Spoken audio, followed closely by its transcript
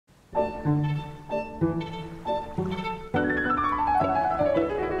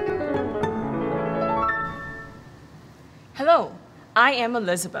I am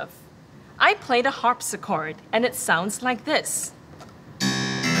Elizabeth. I play the harpsichord and it sounds like this.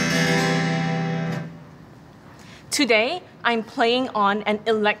 Today, I'm playing on an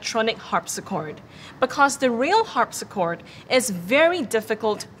electronic harpsichord because the real harpsichord is very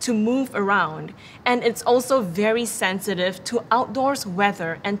difficult to move around and it's also very sensitive to outdoors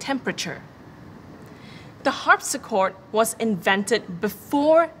weather and temperature. The harpsichord was invented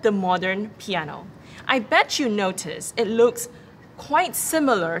before the modern piano. I bet you notice it looks quite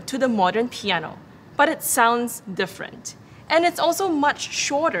similar to the modern piano, but it sounds different. And it's also much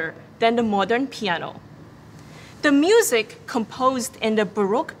shorter than the modern piano. The music composed in the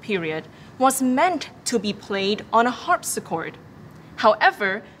Baroque period was meant to be played on a harpsichord.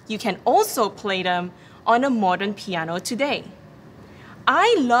 However, you can also play them on a modern piano today.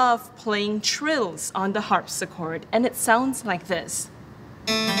 I love playing trills on the harpsichord, and it sounds like this.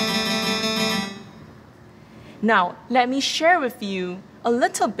 Now, let me share with you a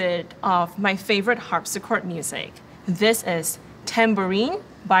little bit of my favorite harpsichord music. This is Tambourine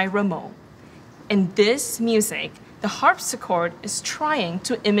by Rameau. In this music, the harpsichord is trying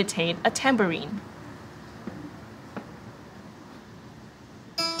to imitate a tambourine.